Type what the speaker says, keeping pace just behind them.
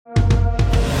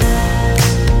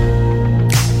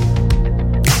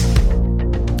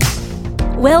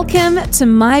Welcome to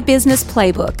My Business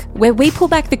Playbook, where we pull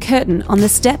back the curtain on the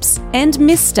steps and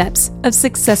missteps of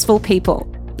successful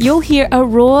people. You'll hear a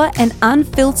raw and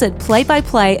unfiltered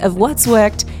play-by-play of what's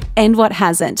worked and what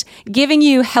hasn't, giving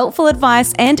you helpful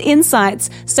advice and insights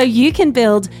so you can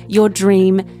build your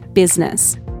dream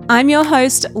business. I'm your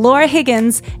host, Laura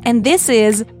Higgins, and this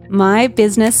is My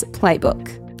Business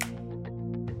Playbook.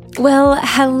 Well,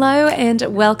 hello and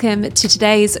welcome to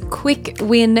today's quick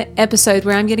win episode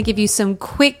where I'm going to give you some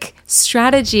quick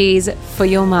strategies for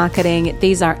your marketing.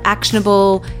 These are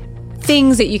actionable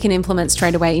things that you can implement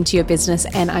straight away into your business,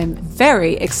 and I'm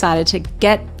very excited to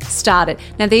get started.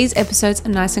 Now, these episodes are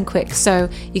nice and quick, so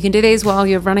you can do these while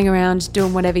you're running around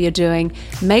doing whatever you're doing.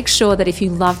 Make sure that if you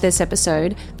love this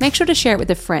episode, make sure to share it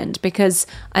with a friend, because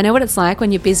I know what it's like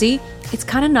when you're busy. It's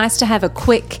kind of nice to have a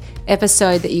quick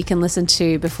episode that you can listen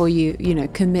to before you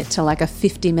commit to like a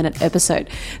 50-minute episode.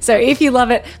 So if you love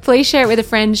it, please share it with a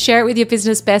friend, share it with your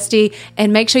business bestie,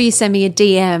 and make sure you send me a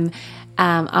DM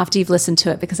after you've listened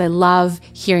to it, because I love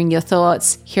hearing your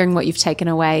thoughts, hearing what you've taken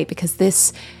away, because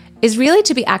this is really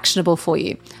to be actionable for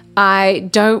you. I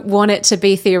don't want it to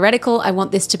be theoretical. I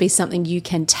want this to be something you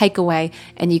can take away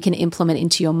and you can implement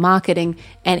into your marketing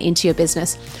and into your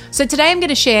business. So today I'm going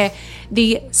to share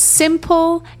the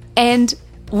simple and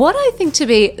what I think to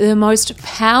be the most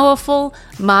powerful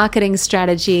marketing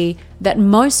strategy that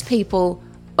most people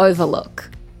overlook.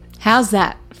 How's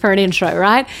that for an intro,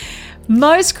 right?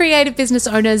 Most creative business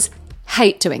owners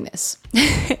hate doing this.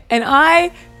 And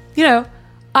I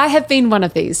have been one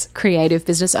of these creative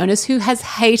business owners who has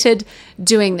hated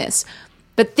doing this.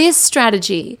 But this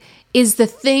strategy is the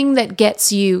thing that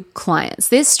gets you clients.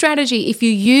 This strategy, if you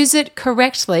use it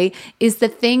correctly, is the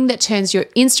thing that turns your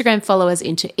Instagram followers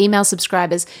into email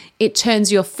subscribers. It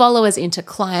turns your followers into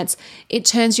clients. It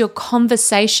turns your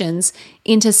conversations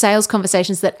into sales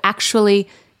conversations that actually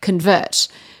convert.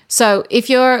 So if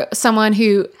you're someone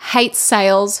who hates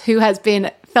sales, who has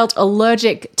felt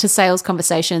allergic to sales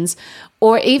conversations,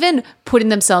 or even putting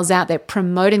themselves out there,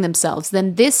 promoting themselves,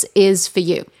 then this is for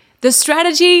you. The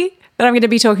strategy that I'm going to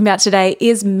be talking about today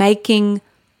is making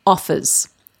offers.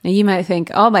 Now you might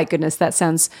think, oh my goodness, that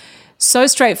sounds so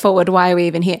straightforward. Why are we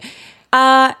even here?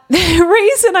 The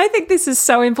reason I think this is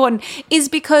so important is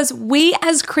because we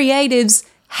as creatives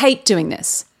hate doing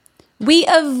this. We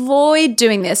avoid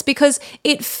doing this because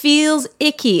it feels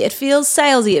icky, it feels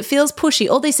salesy, it feels pushy,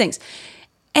 all these things.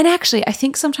 And actually, I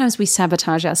think sometimes we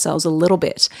sabotage ourselves a little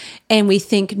bit and we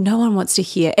think no one wants to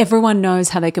hear. Everyone knows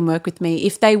how they can work with me.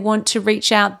 If they want to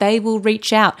reach out, they will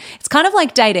reach out. It's kind of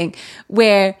like dating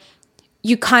where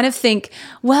you kind of think,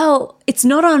 well, it's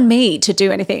not on me to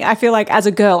do anything. I feel like as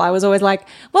a girl, I was always like,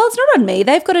 well, it's not on me.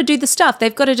 They've got to do the stuff.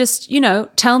 They've got to just,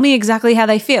 tell me exactly how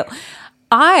they feel.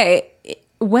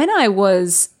 When I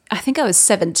was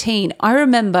 17, I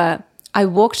remember I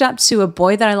walked up to a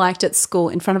boy that I liked at school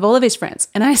in front of all of his friends.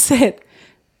 And I said,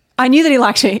 I knew that he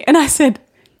liked me. And I said,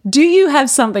 do you have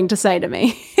something to say to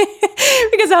me?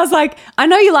 Because I was like, I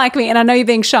know you like me and I know you're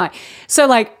being shy. So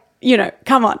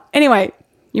come on. Anyway,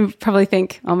 you probably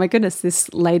think, oh my goodness,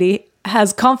 this lady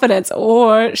has confidence,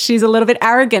 or she's a little bit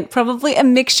arrogant, probably a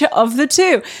mixture of the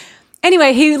two.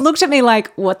 Anyway, he looked at me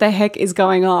like, what the heck is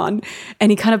going on?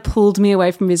 And he kind of pulled me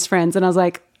away from his friends. And I was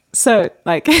like, so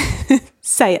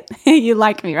say it. You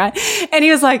like me, right? And he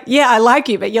was like, yeah, I like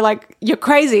you, but you're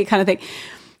crazy kind of thing.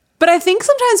 But I think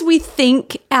sometimes we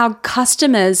think our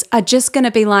customers are just going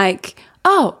to be like,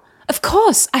 oh, of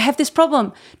course, I have this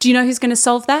problem. Do you know who's going to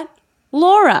solve that?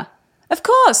 Laura. Of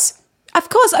course.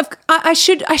 I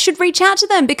should reach out to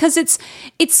them because it's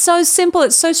so simple.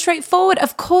 It's so straightforward.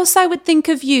 Of course I would think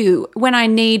of you when I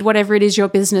need whatever it is your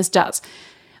business does.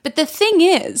 But the thing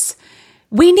is,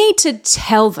 we need to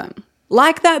tell them.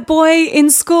 Like that boy in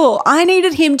school, I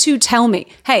needed him to tell me,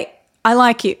 hey, I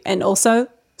like you. And also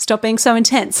stop being so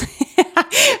intense.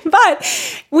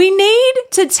 But we need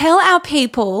to tell our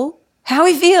people how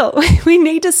we feel. We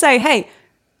need to say, hey,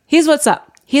 here's what's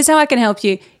up. Here's how I can help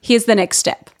you. Here's the next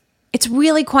step. It's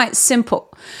really quite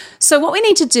simple. So what we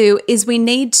need to do is we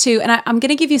need to, and I'm going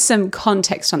to give you some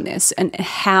context on this and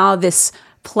how this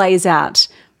plays out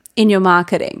in your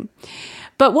marketing.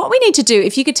 But what we need to do,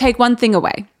 if you could take one thing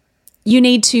away, you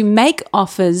need to make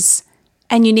offers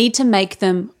and you need to make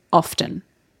them often.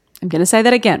 I'm going to say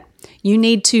that again. You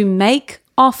need to make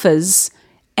offers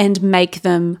and make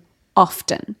them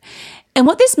often. And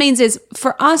what this means is,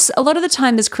 for us, a lot of the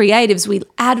time as creatives, we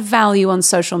add value on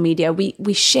social media.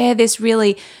 We share this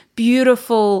really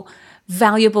beautiful,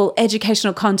 valuable,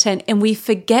 educational content, and we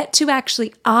forget to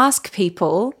actually ask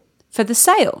people for the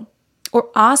sale. or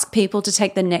ask people to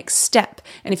take the next step.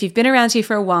 And if you've been around here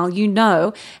for a while, you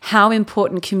know how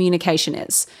important communication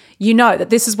is. You know that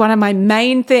this is one of my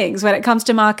main things when it comes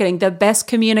to marketing. The best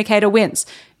communicator wins.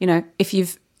 You know, if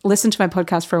you've listened to my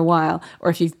podcast for a while, or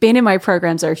if you've been in my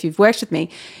programs, or if you've worked with me,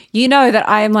 you know that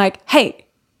I am like, hey,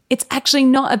 it's actually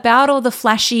not about all the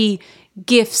flashy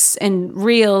gifts and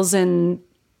reels and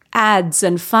ads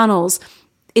and funnels.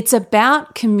 It's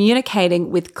about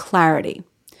communicating with clarity.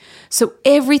 So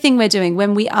everything we're doing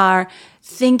when we are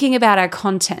thinking about our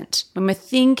content, when we're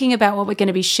thinking about what we're going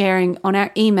to be sharing on our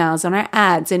emails, on our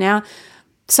ads, in our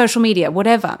social media,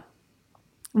 whatever,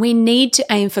 we need to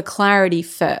aim for clarity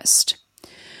first.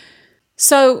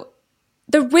 So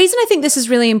the reason I think this is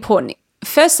really important,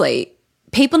 firstly,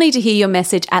 people need to hear your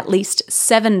message at least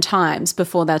 7 times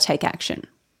before they'll take action.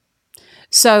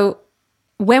 So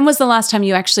when was the last time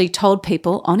you actually told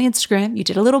people on Instagram, you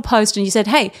did a little post and you said,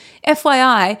 hey,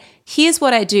 FYI, here's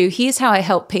what I do, here's how I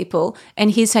help people,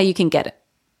 and here's how you can get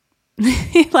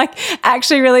it. Like,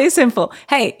 actually really simple.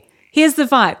 Hey, here's the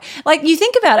vibe. Like, you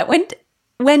think about it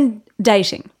when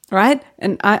dating, right?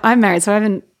 And I'm married,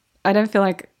 so I don't feel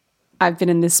like I've been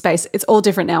in this space. It's all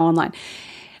different now online.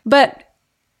 But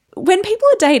when people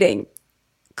are dating,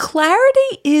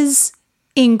 clarity is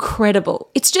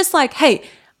incredible. It's just like, hey,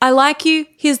 I like you.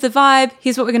 Here's the vibe.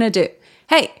 Here's what we're going to do.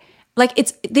 Hey, like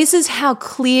this is how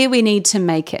clear we need to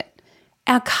make it.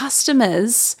 Our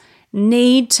customers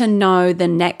need to know the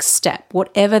next step,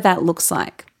 whatever that looks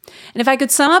like. And if I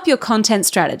could sum up your content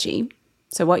strategy,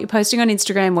 so what you're posting on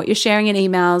Instagram, what you're sharing in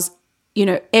emails, you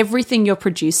know, everything you're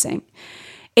producing,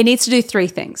 it needs to do 3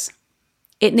 things.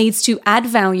 It needs to add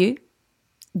value,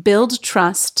 build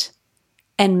trust,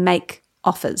 and make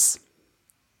offers.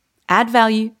 Add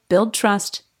value, build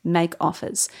trust, make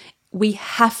offers. We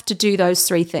have to do those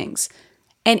 3 things.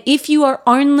 And if you are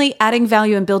only adding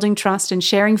value and building trust and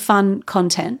sharing fun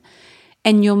content,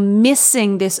 and you're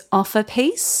missing this offer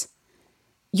piece,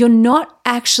 you're not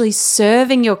actually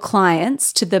serving your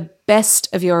clients to the best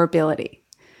of your ability.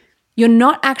 You're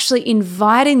not actually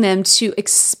inviting them to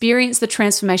experience the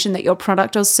transformation that your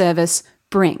product or service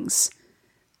brings.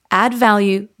 Add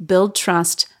value, build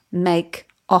trust, make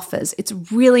offers. It's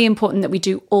really important that we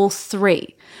do all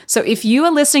 3. So if you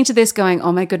are listening to this going,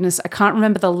 oh my goodness, I can't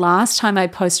remember the last time I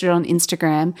posted on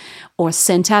Instagram or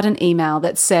sent out an email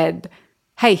that said,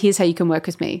 hey, here's how you can work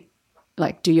with me.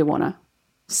 Like, do you want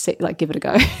to give it a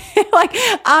go? Like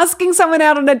asking someone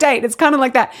out on a date. It's kind of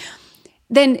like that.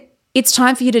 Then it's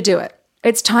time for you to do it.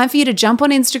 It's time for you to jump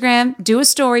on Instagram, do a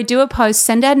story, do a post,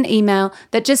 send out an email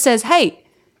that just says, hey,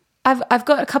 I've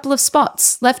got a couple of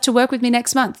spots left to work with me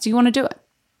next month. Do you want to do it?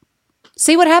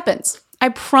 See what happens. I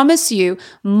promise you,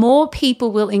 more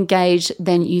people will engage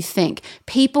than you think.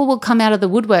 People will come out of the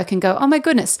woodwork and go, oh my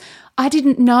goodness, I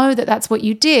didn't know that that's what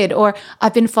you did. Or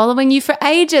I've been following you for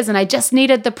ages and I just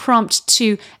needed the prompt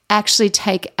to actually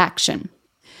take action.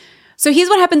 So here's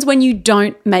what happens when you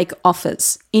don't make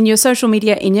offers in your social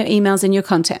media, in your emails, in your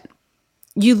content.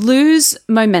 You lose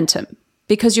momentum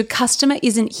because your customer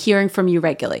isn't hearing from you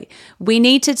regularly. We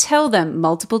need to tell them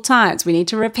multiple times. We need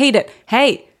to repeat it.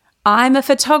 Hey, I'm a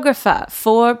photographer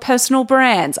for personal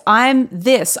brands. I'm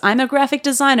this. I'm a graphic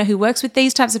designer who works with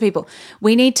these types of people.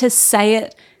 We need to say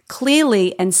it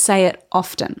clearly and say it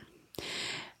often.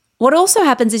 What also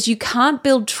happens is you can't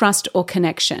build trust or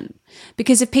connection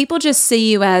because if people just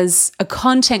see you as a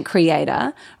content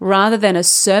creator rather than a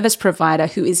service provider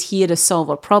who is here to solve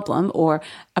a problem or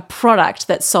a product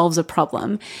that solves a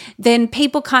problem, then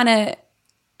people kind of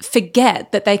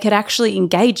forget that they could actually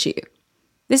engage you.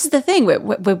 This is the thing.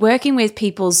 We're working with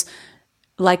people's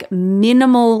like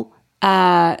minimal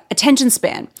attention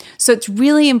span. So it's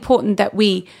really important that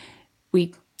we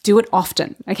do it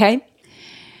often, okay?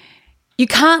 You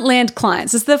can't land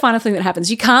clients. This is the final thing that happens.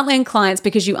 You can't land clients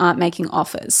because you aren't making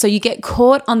offers. So you get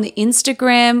caught on the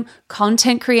Instagram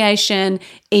content creation,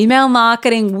 email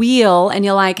marketing wheel, and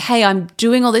you're like, hey, I'm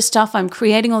doing all this stuff. I'm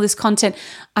creating all this content.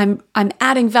 I'm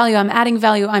adding value.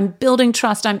 I'm building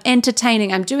trust. I'm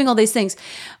entertaining. I'm doing all these things,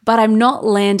 but I'm not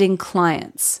landing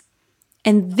clients.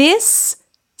 And this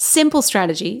simple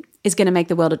strategy is going to make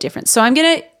the world of difference. So I'm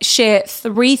going to share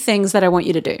 3 things that I want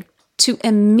you to do to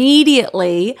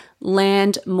immediately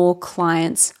land more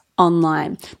clients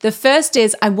online. The first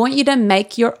is I want you to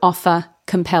make your offer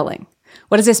compelling.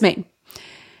 What does this mean?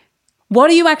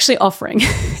 What are you actually offering?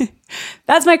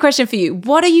 That's my question for you.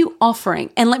 What are you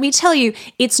offering? And let me tell you,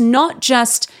 it's not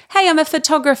just, hey, I'm a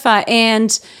photographer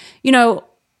and, you know,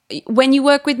 when you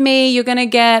work with me, you're going to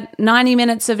get 90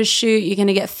 minutes of a shoot. You're going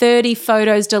to get 30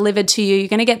 photos delivered to you. You're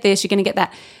going to get this. You're going to get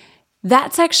that.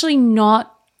 That's actually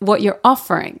not what you're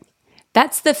offering.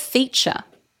 That's the feature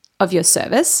of your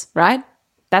service, right?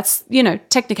 That's,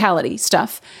 technicality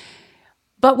stuff.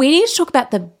 But we need to talk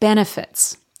about the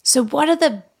benefits. So what are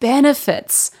the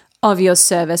benefits of your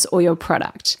service or your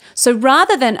product? So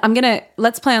rather than,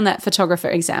 let's play on that photographer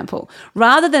example.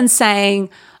 Rather than saying,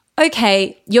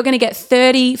 okay, you're going to get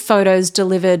 30 photos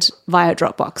delivered via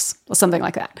Dropbox or something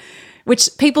like that, which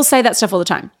people say that stuff all the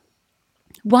time.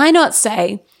 Why not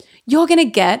say, you're going to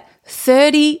get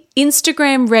 30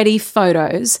 Instagram-ready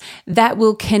photos that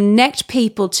will connect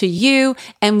people to you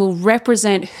and will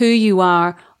represent who you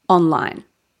are online.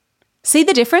 See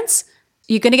the difference?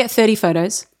 You're going to get 30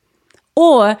 photos,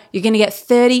 or you're going to get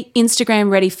 30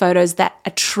 Instagram-ready photos that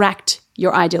attract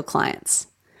your ideal clients.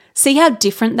 See how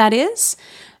different that is?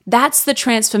 That's the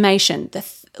transformation.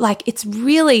 It's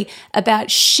really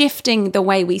about shifting the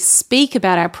way we speak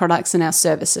about our products and our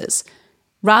services.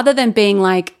 Rather than being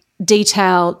like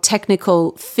detail,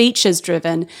 technical, features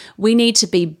driven, we need to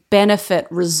be benefit,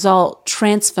 result,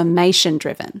 transformation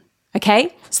driven.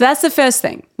 Okay? So that's the first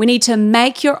thing. We need to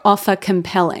make your offer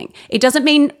compelling. It doesn't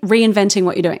mean reinventing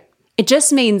what you're doing. It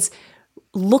just means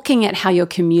looking at how you're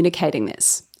communicating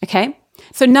this. Okay?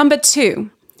 So number 2,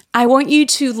 I want you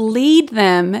to lead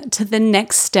them to the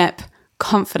next step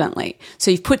confidently.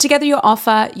 So you've put together your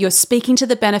offer, you're speaking to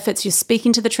the benefits, you're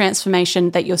speaking to the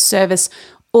transformation that your service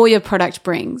or your product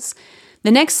brings.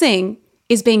 The next thing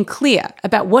is being clear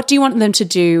about what do you want them to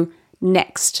do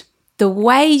next. The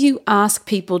way you ask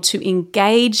people to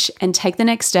engage and take the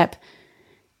next step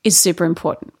is super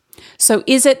important. So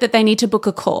is it that they need to book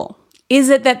a call? Is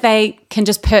it that they can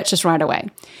just purchase right away?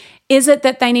 Is it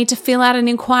that they need to fill out an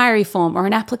inquiry form or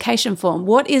an application form?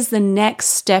 What is the next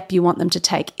step you want them to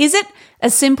take? Is it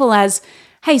as simple as,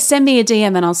 hey, send me a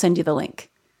DM and I'll send you the link?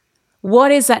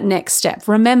 What is that next step?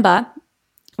 Remember,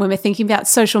 when we're thinking about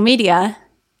social media,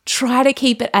 try to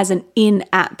keep it as an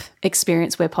in-app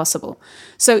experience where possible.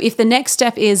 So if the next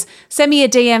step is send me a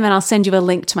DM and I'll send you a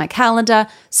link to my calendar,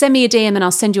 send me a DM and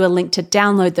I'll send you a link to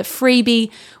download the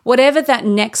freebie, whatever that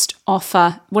next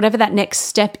offer, whatever that next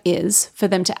step is for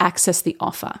them to access the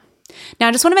offer. Now,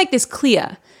 I just want to make this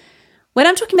clear. When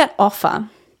I'm talking about offer,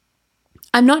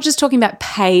 I'm not just talking about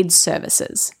paid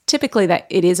services. Typically that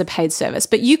it is a paid service,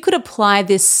 but you could apply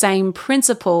this same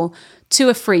principle to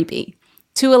a freebie,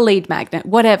 to a lead magnet,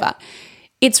 whatever.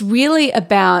 It's really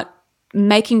about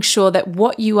making sure that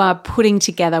what you are putting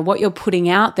together, what you're putting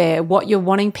out there, what you're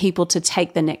wanting people to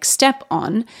take the next step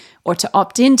on or to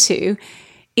opt into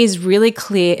is really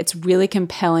clear, it's really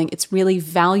compelling, it's really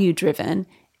value driven,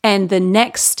 and the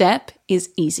next step is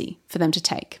easy for them to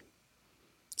take.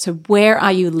 So where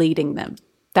are you leading them?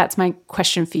 That's my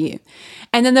question for you.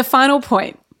 And then the final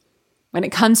point, when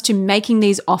it comes to making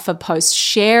these offer posts,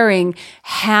 sharing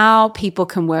how people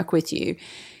can work with you,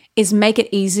 is make it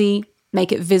easy,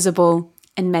 make it visible,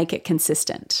 and make it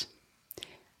consistent.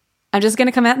 I'm just going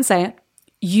to come out and say it.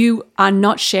 You are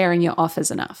not sharing your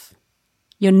offers enough.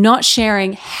 You're not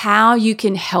sharing how you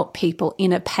can help people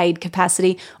in a paid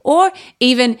capacity or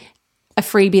even a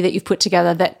freebie that you've put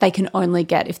together that they can only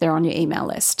get if they're on your email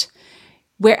list.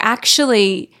 We're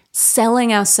actually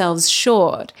selling ourselves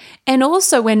short. And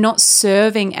also we're not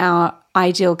serving our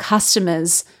ideal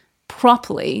customers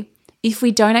properly if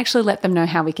we don't actually let them know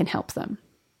how we can help them,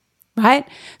 right?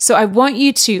 So I want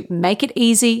you to make it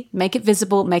easy, make it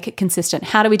visible, make it consistent.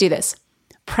 How do we do this?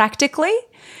 Practically,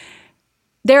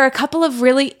 there are a couple of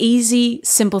really easy,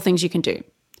 simple things you can do.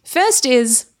 First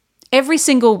is every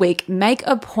single week, make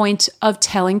a point of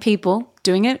telling people,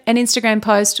 doing an Instagram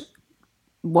post,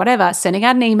 whatever, sending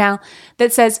out an email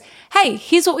that says, hey,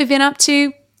 here's what we've been up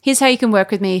to. Here's how you can work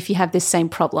with me if you have this same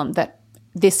problem that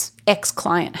this ex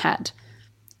client had.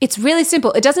 It's really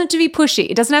simple. It doesn't have to be pushy.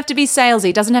 It doesn't have to be salesy.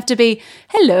 It doesn't have to be,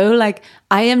 hello,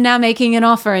 I am now making an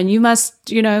offer and you must,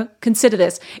 consider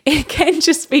this. It can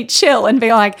just be chill and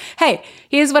be like, hey,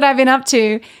 here's what I've been up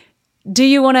to. Do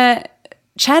you want to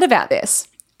chat about this?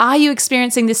 Are you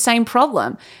experiencing this same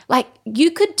problem?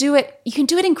 You can do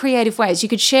it in creative ways. You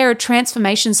could share a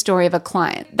transformation story of a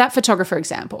client, that photographer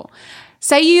example.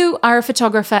 Say you are a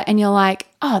photographer and you're like,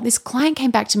 oh, this client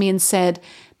came back to me and said,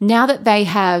 now that they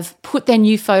have put their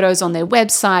new photos on their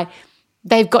website,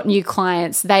 they've got new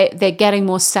clients, they're getting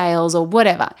more sales or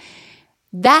whatever.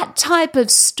 That type of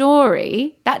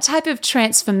story, that type of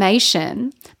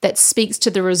transformation that speaks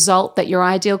to the result that your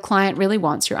ideal client really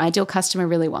wants, your ideal customer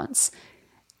really wants,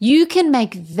 you can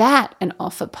make that an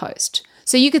offer post.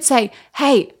 So you could say,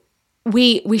 hey,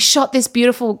 we shot this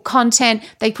beautiful content.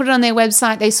 They put it on their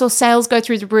website. They saw sales go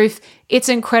through the roof. It's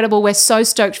incredible. We're so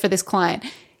stoked for this client.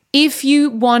 If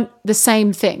you want the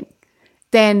same thing,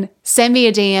 then send me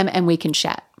a DM and we can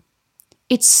chat.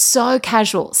 It's so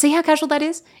casual. See how casual that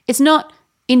is? It's not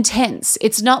intense.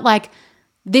 It's not like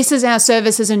this is our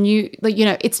service as a new,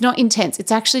 it's not intense.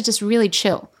 It's actually just really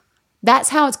chill. That's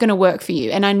how it's going to work for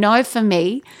you. And I know for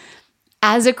me,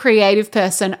 as a creative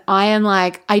person, I am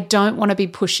like, I don't want to be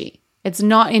pushy. It's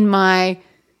not in my,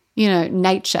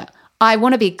 nature. I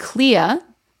want to be clear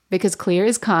because clear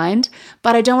is kind,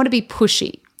 but I don't want to be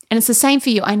pushy. And it's the same for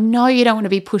you. I know you don't want to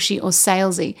be pushy or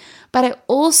salesy, but I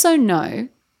also know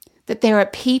that there are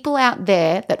people out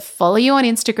there that follow you on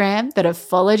Instagram, that have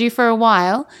followed you for a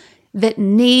while, that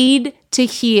need to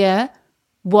hear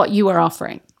what you are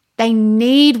offering. They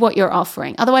need what you're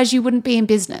offering. Otherwise, you wouldn't be in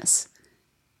business.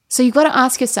 So you've got to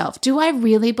ask yourself, do I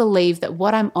really believe that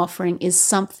what I'm offering is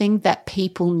something that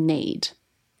people need?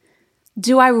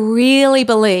 Do I really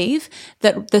believe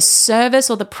that the service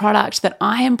or the product that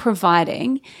I am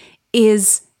providing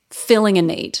is filling a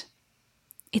need?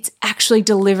 It's actually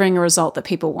delivering a result that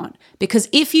people want. Because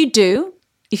if you do,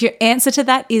 if your answer to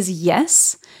that is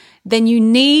yes, then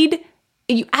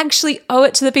you actually owe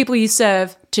it to the people you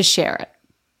serve to share it.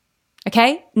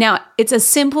 Okay? Now, it's as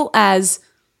simple as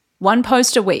one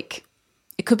post a week.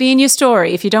 It could be in your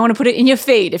story if you don't want to put it in your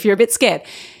feed, if you're a bit scared.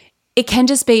 It can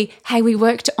just be, hey, we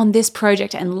worked on this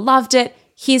project and loved it.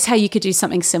 Here's how you could do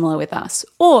something similar with us.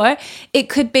 Or it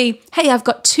could be, hey, I've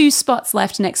got 2 spots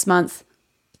left next month.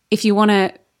 If you want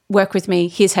to work with me,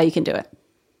 here's how you can do it.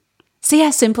 See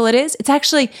how simple it is?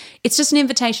 It's just an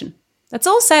invitation. That's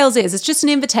all sales is. It's just an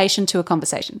invitation to a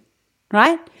conversation,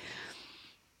 right?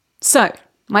 So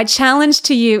my challenge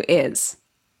to you is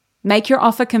make your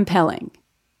offer compelling.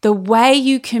 The way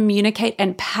you communicate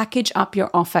and package up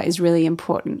your offer is really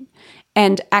important.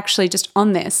 And actually, just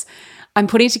on this, I'm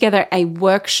putting together a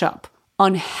workshop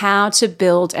on how to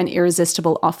build an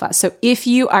irresistible offer. So if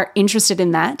you are interested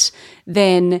in that,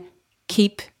 then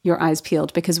keep your eyes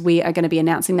peeled because we are going to be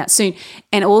announcing that soon.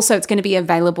 And also, it's going to be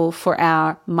available for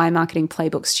our My Marketing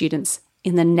Playbook students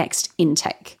in the next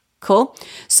intake. Cool?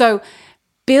 So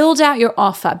build out your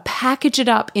offer, package it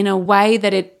up in a way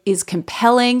that it is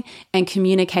compelling and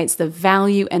communicates the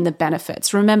value and the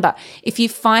benefits. Remember, if you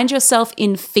find yourself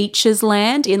in features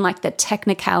land, in like the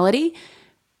technicality,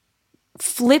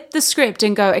 flip the script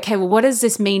and go, okay, well, what does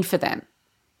this mean for them?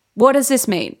 What does this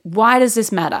mean? Why does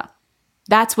this matter?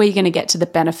 That's where you're going to get to the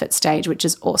benefit stage, which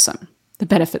is awesome. The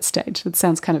benefit stage. It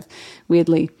sounds kind of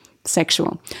weirdly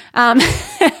sexual. On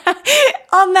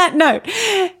that note,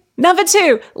 number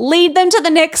 2, lead them to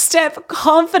the next step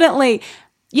confidently.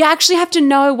 You actually have to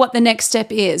know what the next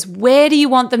step is. Where do you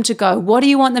want them to go? What do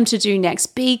you want them to do next?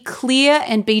 Be clear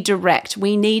and be direct.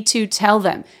 We need to tell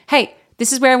them, hey,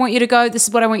 this is where I want you to go. This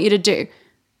is what I want you to do.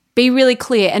 Be really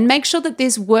clear and make sure that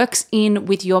this works in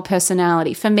with your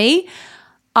personality. For me,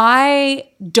 I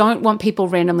don't want people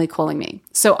randomly calling me.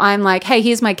 So I'm like, hey,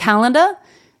 here's my calendar.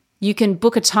 You can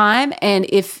book a time, and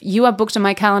if you are booked on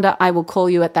my calendar, I will call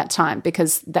you at that time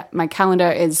because my calendar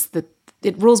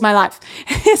it rules my life.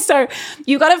 So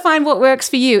you got to find what works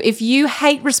for you. If you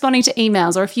hate responding to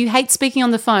emails or if you hate speaking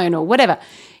on the phone or whatever,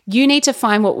 you need to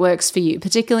find what works for you,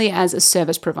 particularly as a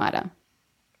service provider.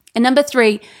 And number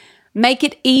 3, make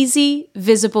it easy,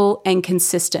 visible, and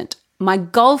consistent. My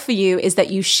goal for you is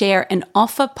that you share an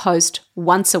offer post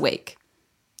once a week.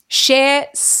 Share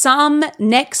some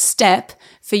next step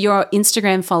for your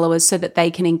Instagram followers so that they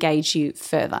can engage you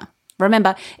further.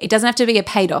 Remember, it doesn't have to be a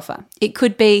paid offer. It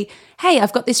could be, hey,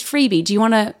 I've got this freebie. Do you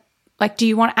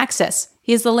want access?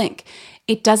 Here's the link.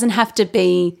 It doesn't have to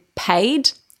be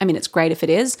paid. I mean, it's great if it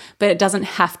is, but it doesn't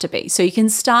have to be. So you can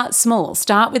start small.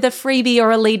 Start with a freebie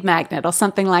or a lead magnet or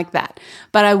something like that.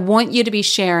 But I want you to be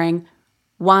sharing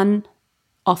one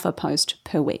offer post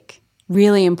per week.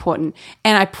 Really important.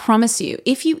 And I promise you,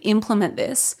 if you implement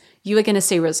this, you are going to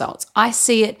see results. I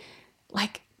see it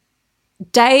like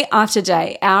day after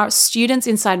day. Our students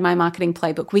inside My Marketing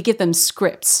Playbook, we give them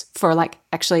scripts for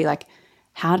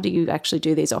how do you actually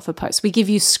do these offer posts? We give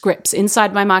you scripts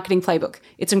inside My Marketing Playbook.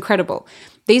 It's incredible.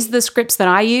 These are the scripts that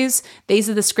I use. These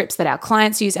are the scripts that our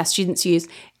clients use, our students use,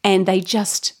 and they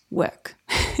just work.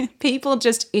 People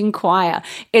just inquire.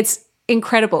 It's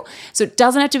incredible. So it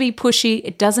doesn't have to be pushy.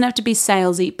 It doesn't have to be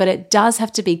salesy, but it does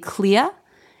have to be clear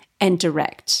and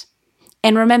direct.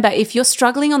 And remember, if you're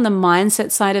struggling on the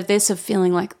mindset side of this, of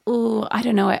feeling like, oh, I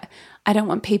don't know, I don't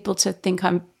want people to think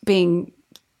I'm being,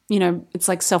 it's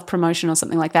like self-promotion or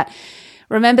something like that.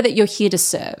 Remember that you're here to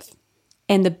serve.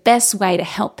 And the best way to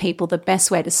help people, the best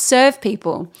way to serve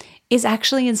people is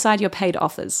actually inside your paid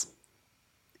offers.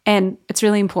 And it's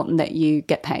really important that you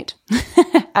get paid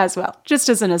as well, just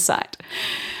as an aside.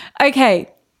 Okay,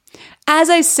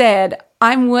 as I said,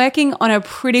 I'm working on a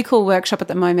pretty cool workshop at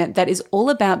the moment that is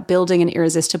all about building an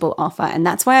irresistible offer. And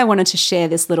that's why I wanted to share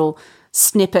this little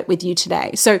snippet with you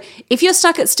today. So if you're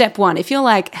stuck at step 1, if you're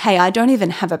like, hey, I don't even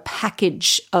have a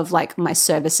package of like my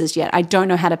services yet, I don't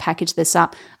know how to package this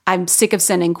up, I'm sick of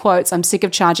sending quotes, I'm sick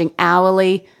of charging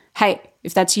hourly. Hey,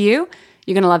 if that's you,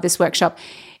 you're going to love this workshop.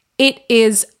 It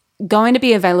is going to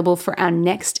be available for our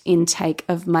next intake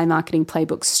of My Marketing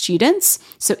Playbook students.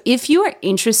 So if you are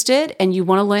interested and you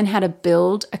want to learn how to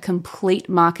build a complete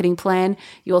marketing plan,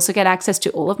 you also get access to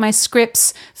all of my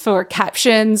scripts for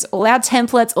captions, all our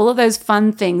templates, all of those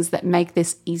fun things that make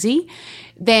this easy,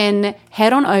 then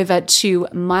head on over to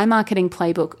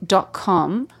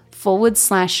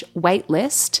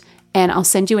mymarketingplaybook.com/waitlist. And I'll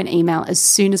send you an email as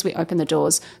soon as we open the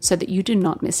doors so that you do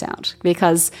not miss out.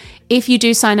 Because if you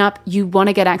do sign up, you want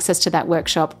to get access to that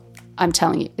workshop. I'm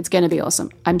telling you, it's going to be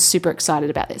awesome. I'm super excited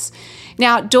about this.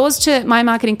 Now, doors to My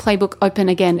Marketing Playbook open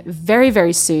again very,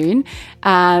 very soon.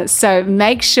 So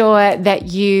make sure that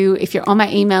if you're on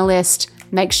my email list,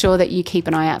 make sure that you keep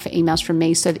an eye out for emails from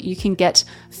me so that you can get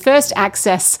first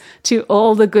access to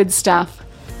all the good stuff.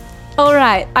 All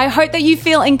right, I hope that you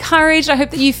feel encouraged. I hope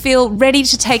that you feel ready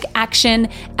to take action.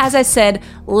 As I said,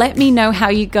 let me know how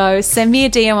you go. Send me a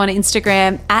DM on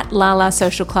Instagram at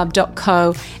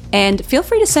lalasocialclub.co and feel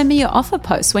free to send me your offer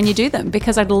posts when you do them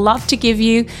because I'd love to give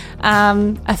you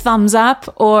a thumbs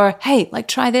up or, hey, like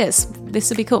try this. This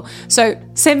would be cool. So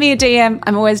send me a DM.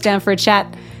 I'm always down for a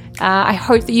chat. I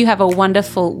hope that you have a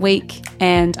wonderful week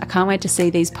and I can't wait to see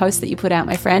these posts that you put out,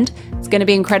 my friend. It's going to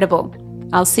be incredible.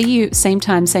 I'll see you same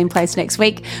time, same place next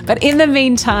week. But in the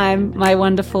meantime, my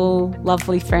wonderful,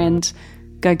 lovely friend,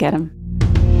 go get 'em.